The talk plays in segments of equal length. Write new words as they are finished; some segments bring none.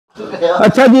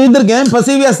अच्छा जी इधर गेम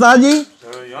फसी हुई उस्ताद जी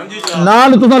नाल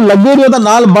तुसा लगे रहो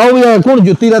नाल बाऊ या कौन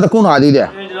जुत्ती दा कौन आ दी है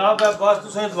जनाब बस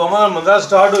तुसें दुआवां मंगना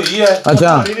स्टार्ट होई है।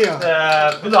 अच्छा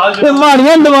फिलहाल ते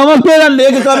माड़ियां दुआवां केड़ा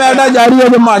नेक काम ऐडा जारी है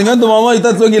जो माड़ियां दुआवां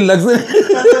इतना सो की लग से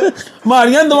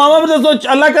माड़ियां दुआवां पे तो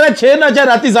अल्लाह करे 6 ना चाहे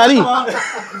राती सारी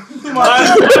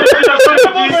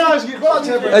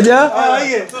अच्छा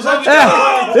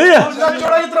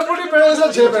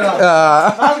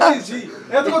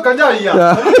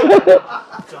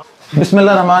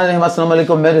बिस्मिल्लाहिर्रहमानिर्रहीम अस्सलाम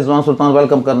वालेकुम मैं रिजवान सुल्तान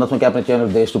वेलकम करना चाहूँ अपने चैनल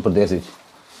देश टू प्रदेश।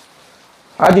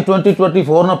 आज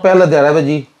 2024 ना पहला दिहाड़ा है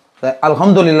जी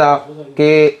अल्हम्दुलिल्लाह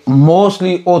के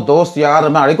मोस्टली वो दोस्त यार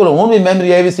हमारे को हुण भी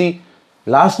मैमरी आई भी सी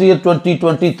लास्ट ईयर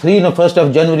 2023 ना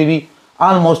 1 जनवरी भी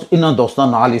आलमोस्ट इन्होंने दोस्तों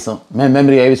नाल ही सा मैं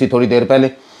मैमरी आई भी सी थोड़ी देर पहले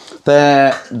तो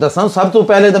दसा सब तो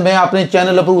पहले तो मैं अपने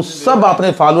चैनल पर सब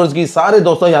अपने फॉलोअर्स की सारे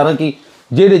दोस्तों यार की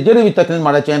जेडे जेडे भी तक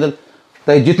हमारा चैनल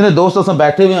तो जितने दोस्त अस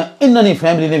बैठे हुए हैं इन्होंने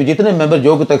फैमिली ने भी जितने मेंबर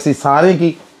जो तक सी सारे की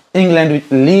इंग्लैंड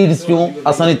लीड्स चूँ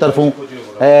असानी तरफों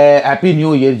हैप्पी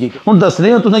न्यू ईयर जी हूँ दस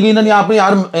रहे हो तुसें कि इन्होंने अपनी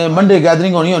हर मंडे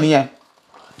गैदरिंग होनी है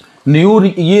न्यू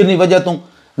ईयर की वजह तो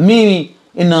मी भी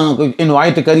इन्हें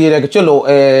इनवाइट करिए कि चलो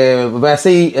वैसे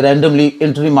ही रैंडमली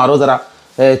इंटरव्यू मारो ज़रा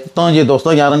तो ये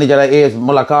दोस्तों यार ने जरा ये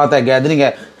मुलाकात है गैदरिंग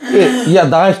है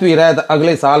यादाश्त भी रहे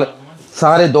अगले साल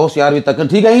सारे दोस्त यार भी तक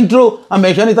ठीक है। इंट्रो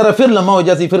हमेशा नहीं तरह फिर लम्हा हो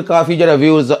जाती फिर काफ़ी जरा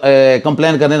व्यूज़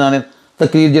कंप्लेन करने लाने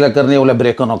तकरीर जरा करने वाले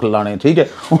ब्रेकन लाने ठीक है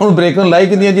हूँ ब्रेकन लाइक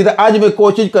नहीं जी अज मैं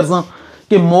कोशिश करसा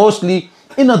कि मोस्टली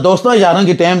इन दोस्तों यारों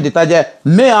की टाइम दिता जाए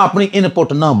मैं अपनी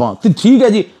इनपुट ना बना तो ठीक है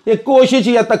जी ये कोशिश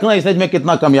ही है तकना इस मैं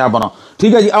कितना कामयाब बना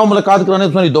ठीक है जी आओ मुलाकात कराने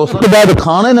तुम्हारी दोस्तों के बाद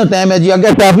खाने ना टाइम है जी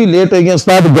अगर काफ़ी लेट हो गया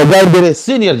उस्ताद जगह मेरे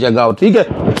सीनियर जगह हो ठीक है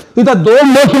इतना 2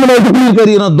 मोशन क्लियर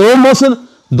करिए ना 2 मोशन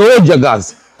 2 जगह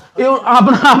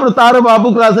अपना अपना तार बाबू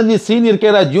क्लासन जी सीनियर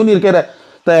कह रहा है जूनियर कह रहा है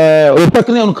तो तक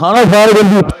ने खाना खा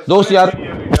रहे दोस्त यार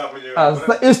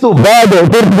इस तो बाद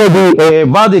फिर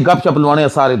बाद ही गप शप लवाने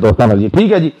सारे दोस्तों जी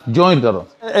ठीक है जी ज्वाइन करो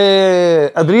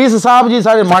अदरीस साहब जी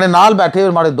सारे माड़े नाल बैठे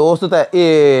माड़े दोस्त थे ये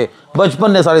बचपन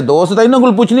ने सारे दोस्त थे इन्होंने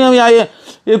को पूछने भी आए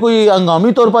ये कोई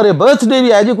हंगामी तौर पर बर्थडे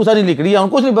भी है जी कुछ नहीं लिख रही है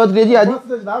कुछ नहीं बर्थडे जी आज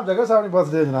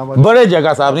बड़े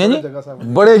जगह साहब ने जी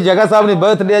बड़े जगह साहब ने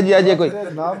बर्थडे है जी आज कोई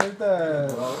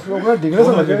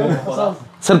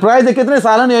सरप्राइज है कितने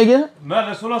साल नहीं होगी मैं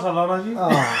 16 साल ना जी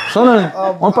 16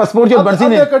 और पासपोर्ट जो बनसी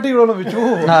ने कटी रोनो बिचू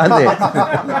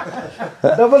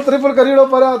डबल ट्रिपल करी रो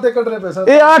पर आते कट रहे पैसा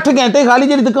ए 8 घंटे खाली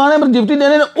जेडी दुकान है पर ड्यूटी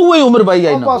देने ने ओही उम्र भाई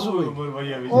आई ना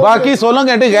बाकी 16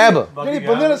 घंटे गायब जेडी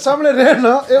बंदे ने सामने रह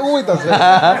ना ए ओही दस रहे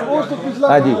उस तो पिछला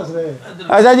हां जी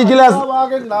अच्छा जी जिला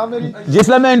आगे नाम मेरी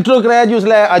जिसला मैं इंट्रो कराया जी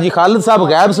उसला अजी खालिद साहब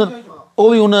गायब सन वो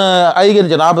भी उन आई गए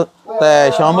जनाब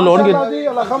शामिल होंगे जी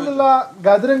अल्हम्दुलिल्लाह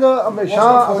गैदरिंग हमेशा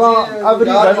असा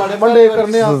एवरी मंडे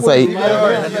करने सही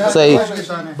सही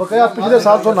बकाया पिछले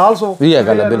साल तो नाल सो ये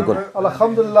गल है बिल्कुल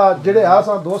अल्हम्दुलिल्लाह जेडे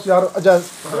आसा दोस्त यार अजा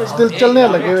स्टिल चलने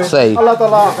लगे हुए सही अल्लाह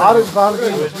ताला हर इंसान की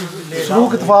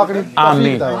सलूक इत्तेफाक नहीं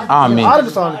आमीन आमीन हर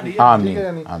इंसान की आमीन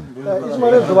इस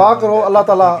मारे दुआ करो अल्लाह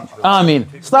ताला आमीन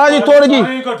उस्ताद जी थोड़ी जी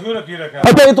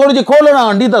अच्छा ये थोड़ी जी खोलो ना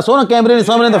अंडी दसो ना कैमरे के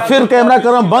सामने तो फिर कैमरा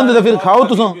करो बंद तो फिर खाओ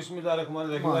तुम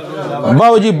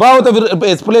बाऊ जी बाऊ तो फिर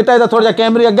प्लेटा है थोड़ा जा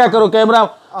कैमरे अग्गा करो कैमरा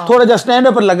थोड़ा जा स्टैंड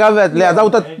पर लगा हुआ है लिहाजा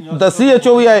उत दसी है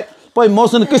 24 है भाई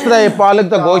मौसम किस तरह है पालक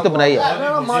का गोश्त बनाई है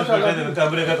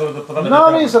ना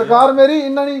नहीं सरकार मेरी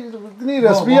इन्होंने इतनी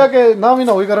रेसिपी है कि ना भी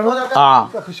ना होई करना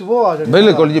हां खुशबू आ जाए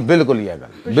बिल्कुल जी बिल्कुल ये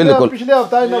गल बिल्कुल पिछले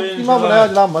हफ्ता इन्होंने कीमा बनाया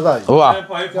जनाब मजा आया वाह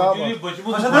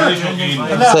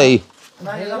सही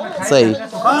सही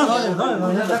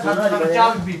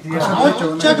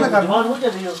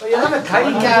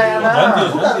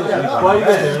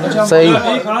सही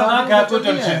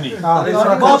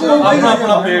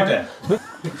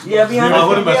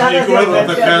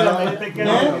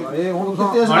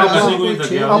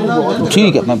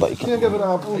ठीक है मैं भाई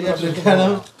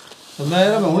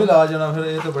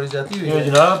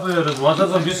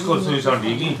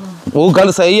वो गल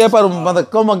सही है पर मतलब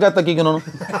कम अगे तक ही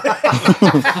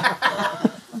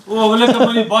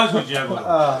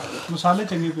मसाले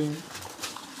चंगे पे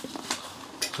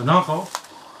ना खाओ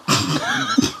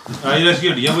आई इसकी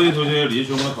हड्डियां बड़ी सोचे हड्डियां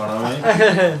चुंगना खाना है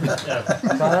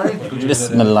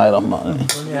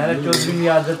बिस्मिल्लाहिर्रहमानिर्रहीम यार चौधरी की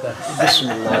आदत है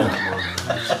बिस्मिल्लाह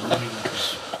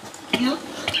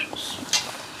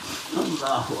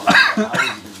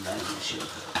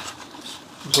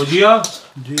खोजिया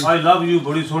आई लव यू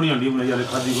बड़ी सोहनी हड्डी बनाई यार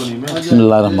खादी को नहीं मैं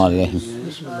बिस्मिल्लाहिर्रहमानिर्रहीम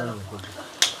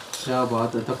क्या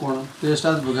बात है तकोण टेस्ट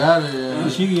आज बगैर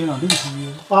इसी की हड्डी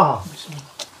हां हां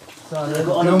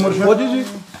खोजी जी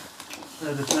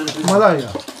मजा आया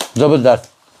जबरदस्त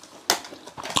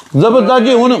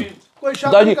जी हुन ਕੋਈ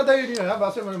ਸ਼ੱਕ ਨਹੀਂ ਕਦੇ ਨਹੀਂ ਹੋਇਆ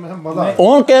ਬਸ ਮਜ਼ਾ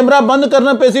ਹੁਣ ਕੈਮਰਾ ਬੰਦ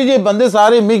ਕਰਨਾ ਪੈਸੀ ਜੀ ਬੰਦੇ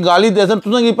ਸਾਰੇ ਮੀ ਗਾਲੀ ਦੇ ਸਨ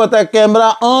ਤੁਸਾਂ ਕੀ ਪਤਾ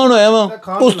ਕੈਮਰਾ ਆਨ ਹੋਇਆ ਵਾ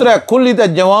ਉਸ ਤਰ੍ਹਾਂ ਖੁੱਲੀ ਤੇ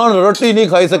ਜਵਾਨ ਰੋਟੀ नहीं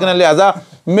खाई सकने लिहाजा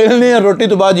मिलनी है रोटी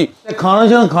तो बाद जी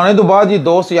खाने तो बाद जी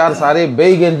दोस्त यार सारे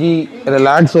बह गए जी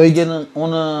रिलैक्स हो गए हूँ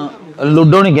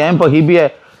लूडो नहीं गेम पखी भी है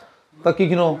तकी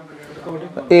किनो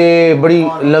ये बड़ी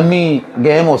लम्मी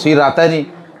गेम हो सी रात है जी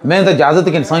मैं तो इजाजत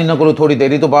कि इंसान इन्होंने को थोड़ी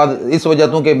देरी तो बाद इस वजह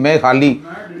तो कि मैं खाली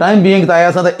टाइम बीइंग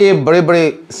आया सा ये बड़े बड़े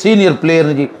सीनियर प्लेयर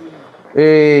ने जी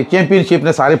चैंपीयनशिप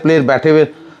ने सारे प्लेयर बैठे हुए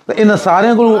तो इन्होंने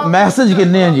सारे को मैसेज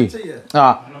किन्ने हैं जी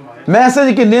हाँ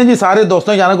मैसेज किन्ने हैं जी सारे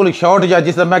दोस्तों यार को शॉर्ट या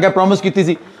जिस तरह मैं क्या प्रॉमिस की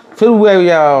थी फिर हुआ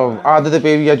या आदत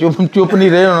पे भी या चुप नहीं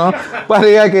रहे होना पर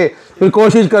यह है कि फिर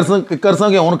कोशिश कर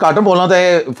सकें हूँ घट बोलना तो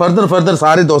फर्दर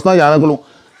सारे दोस्तों यार को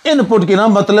इनपुट की ना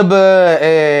मतलब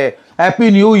हैप्पी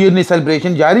न्यू ईयर की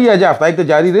सैलीब्रेशन जारी है हफ्ता एक तो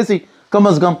जारी रही सी कम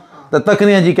अज़ कम तो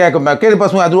तकने हैं जी क्या मैं कि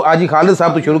पासों आज ही खालिद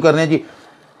साहब तो शुरू करने जी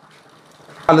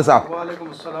खालिद साहब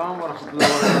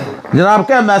जनाब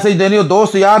क्या मैसेज देनी हो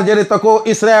दोस्त यार जेरे तको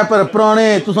इस रह पर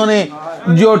पुराने तुसने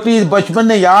जो चीज बचपन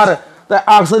ने यार तो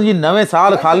अक्सर जी नवे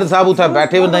साल खालिद साहब उठे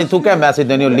बैठे हुए नहीं तू क्या मैसेज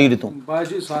देनी हो लीड तू भाई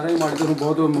जी सारे मार्केट को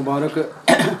बहुत मुबारक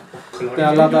ते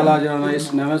अल्लाह ताला जाना इस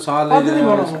नवे साल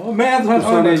मैं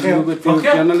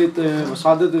चैनल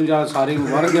सादत सारी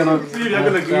मुबारक देना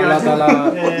अल्लाह ताला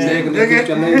नेक नेक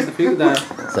चले तौफीक दे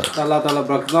अल्लाह ताला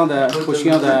बरकतां दे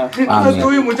खुशियां दे आमीन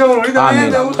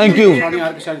थैंक यू सारी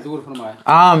हर किसी दूर फरमाए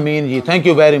आमीन जी thank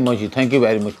you very much ji thank you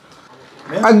very much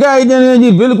अगे आई जाने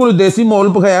जी बिल्कुल देसी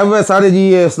माहौल पखाया हुआ सारे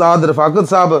जी उस्ताद रफाकत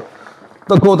साहब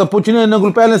तको तो पूछने इन्होंने को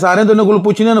पहले सारे तो इन्होंने को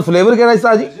पूछने फ्लेवर केड़ा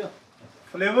उस्ताद जी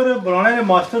फ्लेवर बनाने दे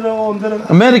मास्टर अंदर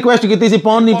मैं रिक्वेस्ट की थी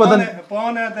पान नहीं पता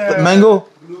पान है ते मैंगो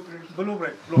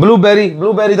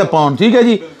ब्लूबेरी दा पान ठीक है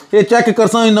जी ये चेक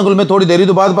करसा इन्होंने को मैं थोड़ी देरी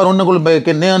तो बाद पर उन्होंने को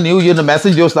किन्ने न्यू ईयर ने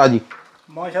मैसेज दियो उस्ताद जी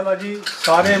माशाल्लाह जी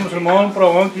सारे मुसलमान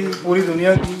भरावां की पूरी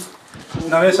दुनिया की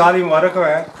नवे साल की मुबारक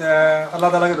है ते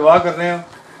अल्लाह ताला की दुआ करने हैं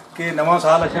कि नवा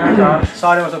साल अच्छा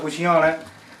सारे वास्ते खुशियां होना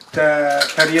ते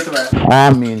खैरियत है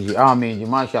आमीन जी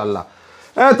माशाल्लाह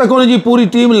ए तक जी पूरी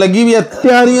टीम लगी हुई है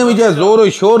तैयारियां भी जो जोर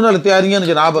शोर नाल तैयारियां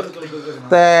जनाब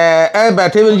ते ए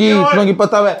बैठे हुए जी तुहां की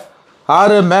पता है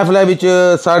हर महफिल विच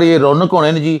सारी रौनक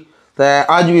होने जी ते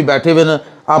अज भी बैठे हुए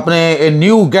अपने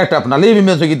न्यू गेटअप नाल भी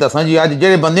मैं तुहां दसां जी अज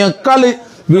जेडे बंदे कल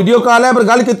वीडियो कॉल है पर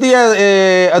गल की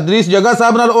है अदरीस जगा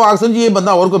साहब नाल आखसन जी ये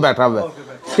बंदा और कोई बैठा हुआ है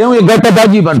क्यों ये गेटअप आज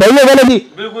जी बनता है वाले जी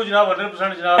बिल्कुल जनाब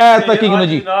 100% जनाब ए तक किनो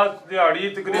जी जनाब दिहाड़ी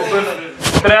तकरीबन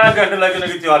 3 घंटे लगे ने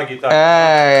तैयार कीता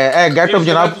ए गेटअप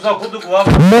जनाब तुसा खुद गवाह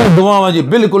मैं गवाह जी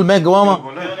बिल्कुल मैं गवाह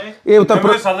ये तो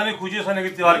सादा ने खुशी से ने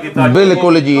तैयार कीता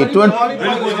बिल्कुल जी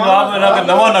बिल्कुल जनाब ना के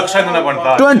नवा नक्शा देना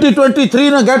बनता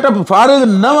 2023 ना गेटअप फारिग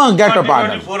नवा गेटअप आ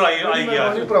 24 आई गया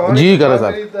जी करे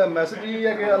सर मैसेज ये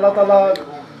है कि अल्लाह ताला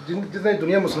जितने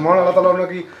दुनिया मुसलमान अल्लाह ताला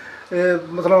उन्हें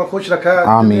मतलब खुश रखा है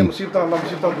आमीन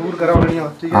मुसीबत दूर करा उन्हें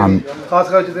ठीक है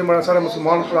खासकर जितने बड़े सारे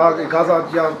मुसलमान गाजा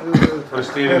या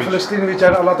फिलिस्तीन विच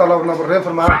अल्लाह ताला उन्हें पर रहम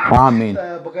फरमाए आमीन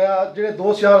बकाया जेडे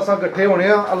दोस्त यार असा इकट्ठे होने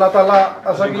हैं अल्लाह ताला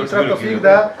असा की तरफ तौफीक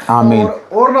दे आमीन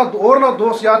और ना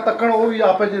दोस्त यार तकन वो भी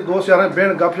आपे जे दोस्त यार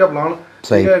बेन गपशप लान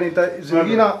सही है नहीं तो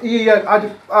जिंदगी ना ये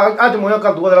आज मोया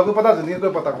कल दुआ दे कोई पता जिंदगी कोई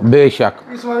पता बेशक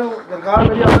इस बार सरकार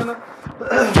मेरी आने ना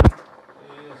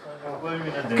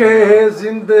के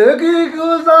जिंदगी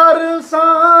गुजार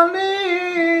सानी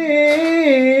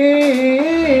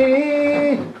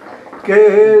के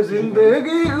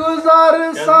जिंदगी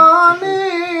गुजार सानी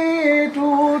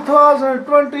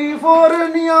 2024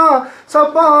 निया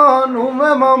सबानू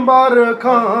में मंबार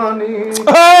खानी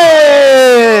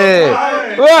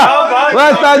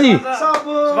वाह ताजी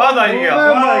स्वाद आई गया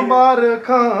मंबार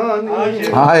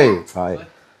खानी हाय हाय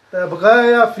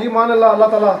बकाया फी मान अल्लाह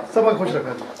ताला सब खुश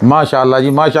रखे माशाल्लाह जी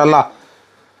माशाल्लाह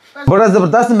बड़ा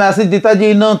ज़बरदस्त मैसेज दिता जी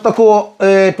इन तको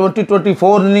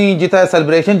 2024 नहीं जिता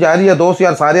सेलिब्रेशन जारी है दोस्त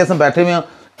यार सारे अस बैठे हुए हैं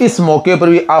इस मौके पर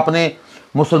भी आपने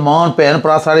मुसलमान भैन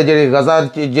भरा सारे जेडे गजा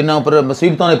जिन्होंने उपर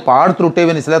मुसीबतों ने पहाड़ त्रुटे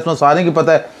हुए इसलिए तुम सारे की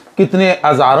पता है कितने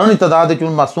हज़ारों की तादाद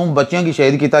मासूम बच्चों की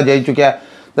शहीद किया जा चुका है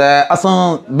तो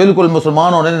असां बिल्कुल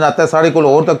मुसलमान होने के नाते साढ़े को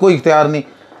होर तक कोई इख्तियार नहीं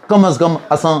कम अज़ कम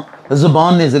असां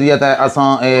ज़ुबान ने जरिया है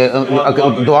असां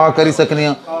दुआ करी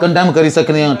सकने कंडेम करी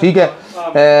सकने ठीक है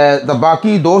तो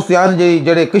बाकी दोस्त यार जी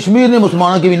जेडे कश्मीर ने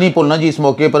मुसलमानों की भी नहीं भूलना जी इस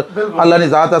मौके पर अल्लाह ने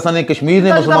ज़ात असा ने कश्मीर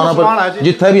ने मुसलमानों पर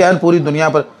जिथे भी हैं पूरी दुनिया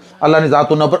पर अल्लाह ने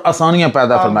ज़ात उन्होंने पर आसानियाँ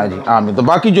पैदा फरमाए जी आमीन तो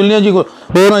बाकी जुलियाँ जी को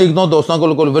होर एक दो दोस्तों को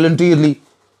वॉलंटियरली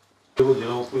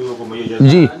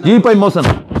जी भाई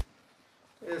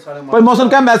मोहसन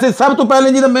क्या मैसेज सब तो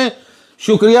पहले जी तो मैं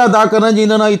शुक्रिया अदा करना जी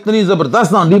इन्होंने इतनी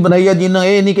ज़बरदस्त हांडी बनाई है जिन्हें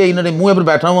ये नहीं कि इन्होंने मुँह पर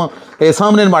बैठा हुआ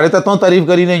सामने मारे तो तारीफ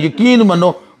करी ने यकीन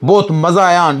मनो बहुत मज़ा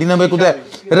आया हांडी ने मैं कुछ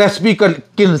रेसिपी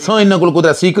किनसा इन्हों को कुछ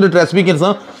सीक्रेट रेसिपी किनसा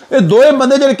ये दोए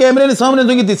बंदे जो कैमरे ने सामने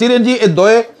तुम दिसी रहे जी ये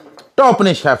दोए टॉप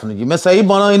ने शेफ ने जी मैं सही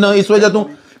बना इन्हें इस वजह तो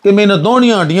कि मैं इन्हें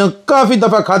दोनियां हड्डियां काफ़ी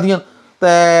दफ़ा खादियां तो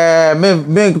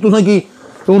मैं तुसें की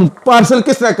हूँ पार्सल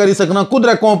किस तरह करी सकना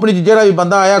कुदरै कंपनी जो भी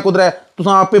बंदा आया कुदरै तुस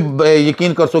आप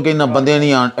यकीन कर सो कि इन्हें बंदे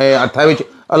नहीं हत्था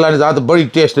अल्लाह ने ज़ात बड़ी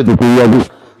टेस्ट दी है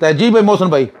तो जी भाई मोहसिन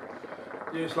भाई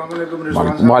जी अस्सलाम वालेकुम रिजवान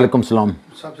साहब। वालेकुम सलाम।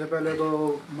 सबसे पहले तो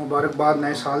मुबारकबाद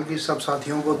नए साल की सब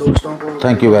साथियों को दोस्तों को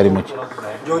थैंक यू वेरी मच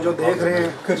जो देख रहे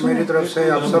हैं मेरी तरफ से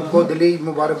आप सबको दिली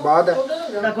मुबारकबाद है।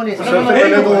 सबसे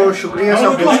पहले तो शुक्रिया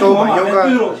सब दोस्तों भाइयों का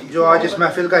जो आज इस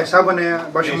महफिल का हिस्सा बने हैं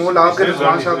बशमूल आपके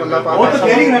रिजवान साहब अल्लाह पाक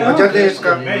अजर दे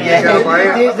इसका आप आए।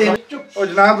 और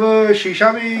जनाब शीशा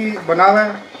भी बना हुआ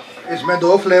है इसमें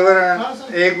 2 फ्लेवर हैं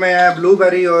एक में है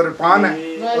ब्लूबेरी और पान है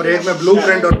और एक में ब्लू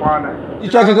प्रिंट और पान है।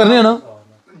 क्या क्या करने हैं ना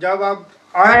जब आप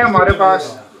आए हमारे पास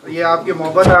ये आपकी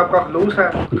मोहब्बत है आपका खलूस है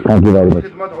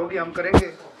खिदमत होगी हम करेंगे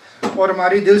और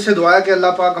हमारी दिल से दुआ है कि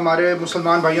अल्लाह पाक हमारे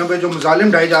मुसलमान भाइयों पे जो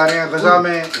मुजालिम ढाए जा रहे हैं गज़ा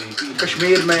में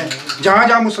कश्मीर में जहाँ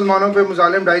जहाँ मुसलमानों पे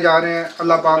मुजालिम ढाए जा रहे हैं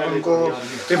अल्लाह पाक उनको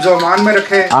हिफ्ज़ व अमान में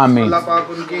रखे अल्लाह पाक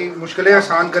उनकी मुश्किलें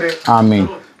आसान करे आमीन।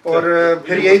 और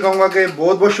फिर यही कहूँगा कि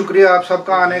बहुत बहुत शुक्रिया आप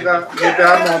सबका आने का ये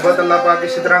प्यार मोहब्बत अल्लाह पाक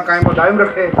इसी तरह कायम व दायम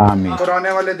रखे और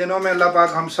आने वाले दिनों में अल्लाह पाक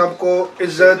हम सबको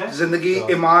इज़्ज़त ज़िंदगी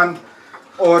ईमान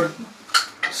और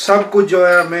सब कुछ जो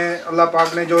है हमें अल्लाह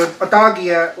पाक ने जो अता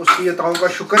किया है उसकी अताओं का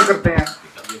शुक्र करते हैं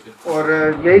और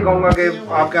यही कहूँगा कि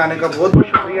आपके आने का बहुत बहुत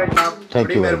शुक्रिया जनाब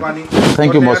बड़ी मेहरबानी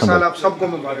थैंक यू मौसम आप सबको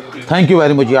मुबारक थैंक यू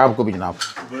वेरी मच आपको भी जनाब।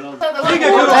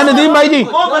 नदीम भाई जी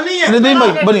नदीम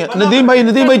भाई बनिए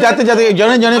नदीम भाई जाते जाते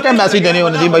जने जने क्या मैसेज देने हो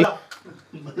नदीम भाई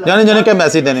जने जने क्या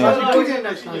मैसेज देने हो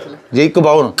जी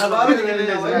कबाओ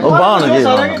बाण जी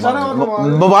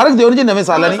मुबारक दो जी नवे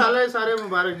साल नहीं सारे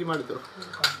मुबारक जी मार दो।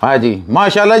 हाँ जी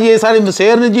माशाल्लाह जी ये सारे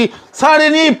मसेर ने जी सारे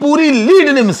नहीं पूरी लीड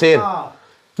ने मसेर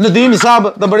नदीम साहब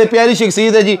तो बड़े प्यारी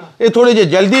शख्सियत है जी ये थोड़े जे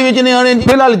जल्दी विच ने आने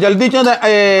फिलहाल जल्दी चाहता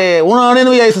हूँ आने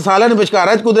भी इस साल ने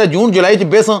बशकारा कुदरै जून जुलाई च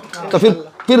बेसां तो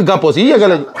फिर गप हो सी ये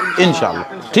गल इंशाल्लाह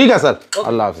ठीक है सर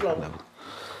अल्लाह हाफिज़।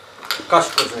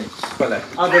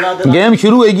 गेम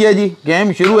शुरू हो गया जी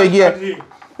गेम शुरू हो गया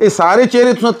ये सारे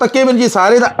चेहरे तुम तके बन जी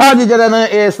सारे अज जरा ना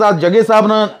इस जगे साहब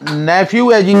ना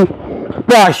नेफ्यू है जी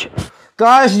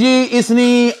काश जी इसने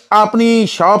अपनी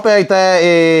शॉप है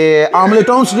इतना आमले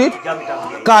टाउन स्ट्रीट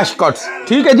काश कट्स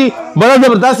ठीक है जी बड़ा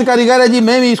ज़बरदस्त कारीगर है जी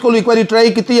मैं भी इसको एक बार ट्राई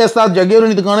की है साथ जगे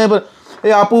उन्होंने दुकाने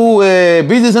पर आपू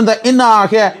बिजनेस इन्ना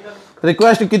आख्या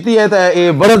रिक्वेस्ट की है तो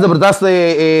ये बड़ा ज़बरदस्त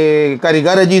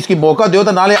कारीगर है जी इसकी मौका दो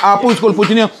तो नाले आपू इसको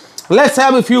पूछने let's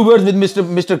have a few words with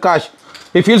mister काश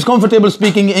he feels comfortable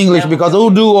speaking English because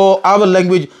Urdu or our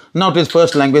language not his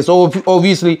first language so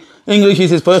obviously English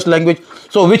is his first language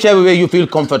so whichever way you feel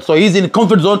comfort so he's in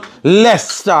comfort zone let's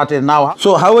start it now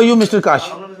so how are you Mr. Kash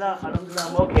Alhamdulillah,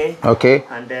 I'm okay. Okay.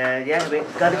 And yeah, we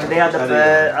got today at the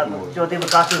Jyoti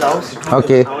Mukas's house.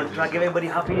 Okay. I want to try to give everybody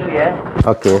happy new year.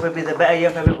 Okay. Hope it be the better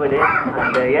year for everybody.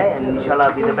 And yeah, and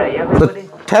inshallah be the better year for everybody.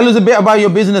 Tell us a bit about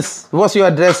your business. What's your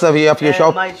address of your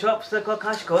shop? My shop's called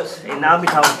Cash Cuts in Army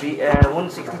Town Street,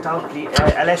 160 Town Street,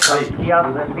 LS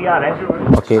BRF.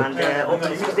 Okay. And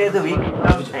open 6 days a week.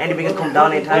 Anybody can come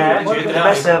down anytime. The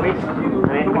best service.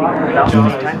 And anybody can come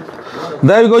down anytime.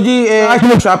 देखो जी आज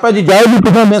लोग shop है जी जाए भी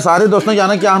तो मैं सारे दोस्तों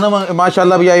जाना क्या ना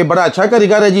माशाल्लाह भैया ये बड़ा अच्छा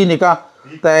कारीगर है जी निका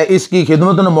तो इसकी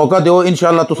खिदमत ने मौका दो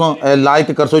इंशाल्लाह तुम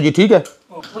लाइक कर सो जी ठीक है।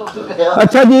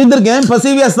 अच्छा जी इधर गेम फसी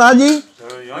हुई है जी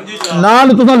नाल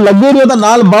तुम लगे रहो तो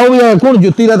नाल बाऊ या कौन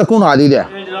जुत्ती रहा तो कौन आ रही है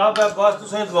जनाब बस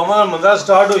तुसें दुआवां मंदा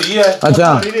स्टार्ट होई है अच्छा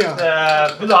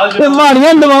फिलहाल ते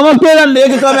माड़ियां दुआवां केड़ा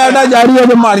नेक कम ऐडा जारी है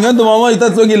जो माड़ियां दुआवां इतना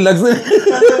सो की लग से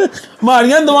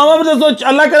माड़ियां दुआवां में तो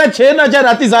अल्लाह करे 6 ना चाहे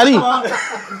राती सारी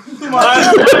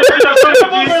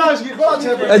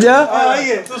अच्छा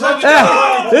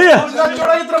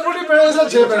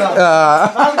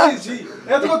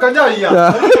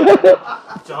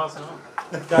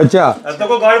अच्छा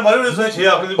को गाड़ी मारी 6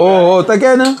 आखिरी ओ तो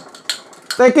क्या ना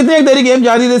तो कितनी एक देरी गेम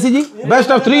जारी रही जी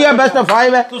बेस्ट ऑफ 3 है बेस्ट ऑफ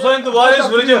 5 है तुसा दोबारा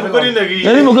सूरज मुकर ही लगी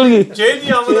नहीं मुकर गई चेंज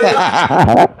नहीं आवे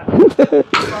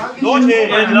दो छे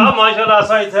जनाब माशाल्लाह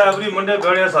असा इथे एवरी मंडे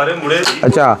बने सारे मुड़े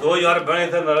अच्छा दो यार बने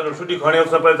थे नाले रोटी खाने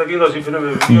उससे पहले तक ही रसी फिल्म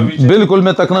वीडियो भी बिल्कुल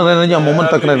मैं तकना रहने जी अमूमन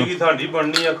तकना की थाडी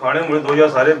बननी है खाने मुड़े दो यार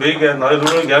सारे बेच गए नाले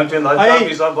रोड गैंग पे नाले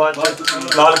काफी सब बात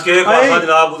लाल केक आसा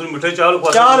जनाब उधर मिठे चावल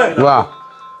वाह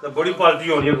तो बड़ी पार्टी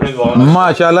होनी है अपने गांव में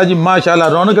माशाल्लाह जी माशाल्लाह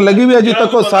रौनक लगी हुई है जी तक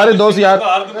को सारे दोस्त यार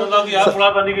फुला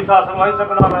करने की साथ समाई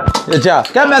सकना मैं अच्छा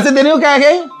क्या मैसेज देने हो क्या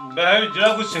है मैं जरा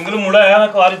कुछ सिंगल मुड़ा है ना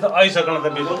कार आई सकना तो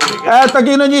बिल्कुल ए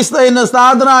तकीनो जी इस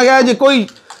उस्ताद ना आ गया जी कोई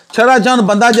چھڑا چان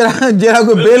بندہ جرا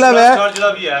کوئی بیلا ہے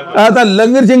آتا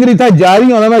لنگر چنگری تھا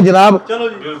جاری ہونا میں جناب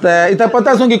اتنا پتہ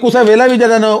سوں کہ کسا ویلا بھی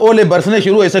جڑا نا اولے برسنے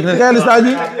شروع ہوئے سکنے کیا لستا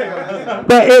جی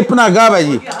تو اے پنا گاہ ہے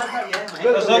جی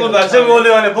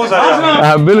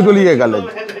بالکل یہ گل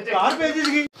ہے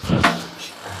جی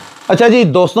اچھا جی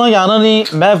دوستوں یانا نہیں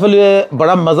محفل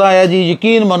بڑا مزہ آیا جی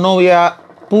یقین منو یا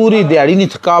پوری دیہڑی نہیں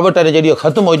تھکاوٹ ہے جی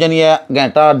ختم ہو جانی ہے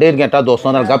گھنٹہ 1.5 گھنٹہ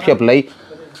دوستوں نال گپ شپ لائی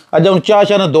اجا ہن چاہ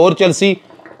شاہ دور چلسی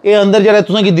یہ اندر جڑا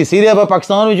تساں کی دسی رہا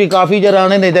پاکستان وچ کافی جڑا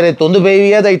آنے نے جڑے تند پئی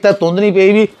ہوئی ہے تے اتنا تند نہیں پئی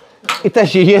ہوئی اتنا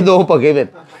شیشے 2 پکے ہوئے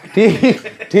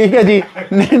ٹھیک ہے جی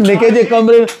نکے جے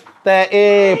کمرے تے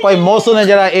اے پائی موسم ہے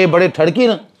جڑا اے بڑے ٹھڑکی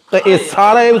نا تے اے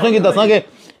سارا اے تساں کی دساں کہ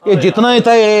یہ جتنا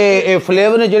اتنا اے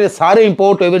فلیور نے جڑے سارے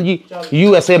امپورٹ ہوئے جی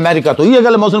USA امریکہ تو یہ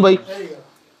گل موسم بھائی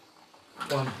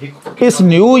اس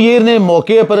نیو ایئر نے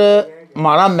موقع پر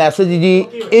ہمارا میسج جی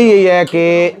یہی ہے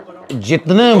کہ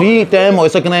جتنے بھی ٹائم ہو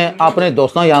سکنے اپنے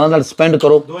دوستاں یاراں نال سپینڈ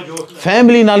کرو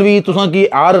فیملی نال بھی تساں کی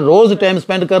ہر روز ٹائم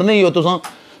سپینڈ کرنے ہی ہو تساں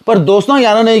پر دوستاں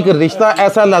یاراں نے ایک رشتہ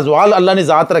ایسا لازوال اللہ نے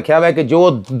ذات رکھا ہوا ہے کہ جو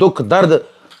دکھ درد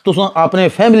تساں اپنے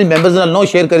فیملی ممبرز نال نو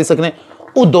شیئر کری سکنے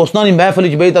وہ دوستاں دی محفل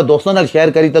وچ بیٹھ تے دوستاں نال شیئر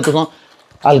کری تے تساں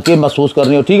ہلکے محسوس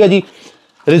کرنے ہو ٹھیک ہے جی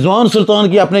رضوان سلطان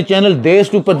کی اپنے چینل دیش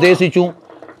ٹو پردیس وچوں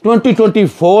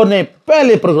 2024 نے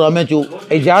پہلے پروگرامیں چوں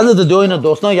اجازت دیو انہاں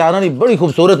دوستاں یاراں دی بڑی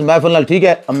خوبصورت محفل نال ٹھیک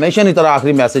ہے ہمیشہ نہیں طرح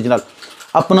آخری میسج نال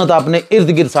اپنا تو اپنے ارد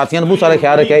گرد ساتھیاں بہت سارے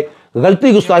خیال رکھے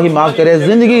غلطی گستاخی معاف کرے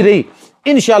زندگی رہی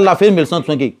انشاءاللہ پھر ملساں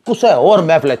تساں کی کسا اور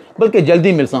محفل ہے بلکہ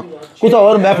جلدی ملساں کسا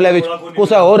اور محفل ہے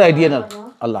کسا اور آئیڈیا نال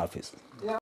اللہ حافظ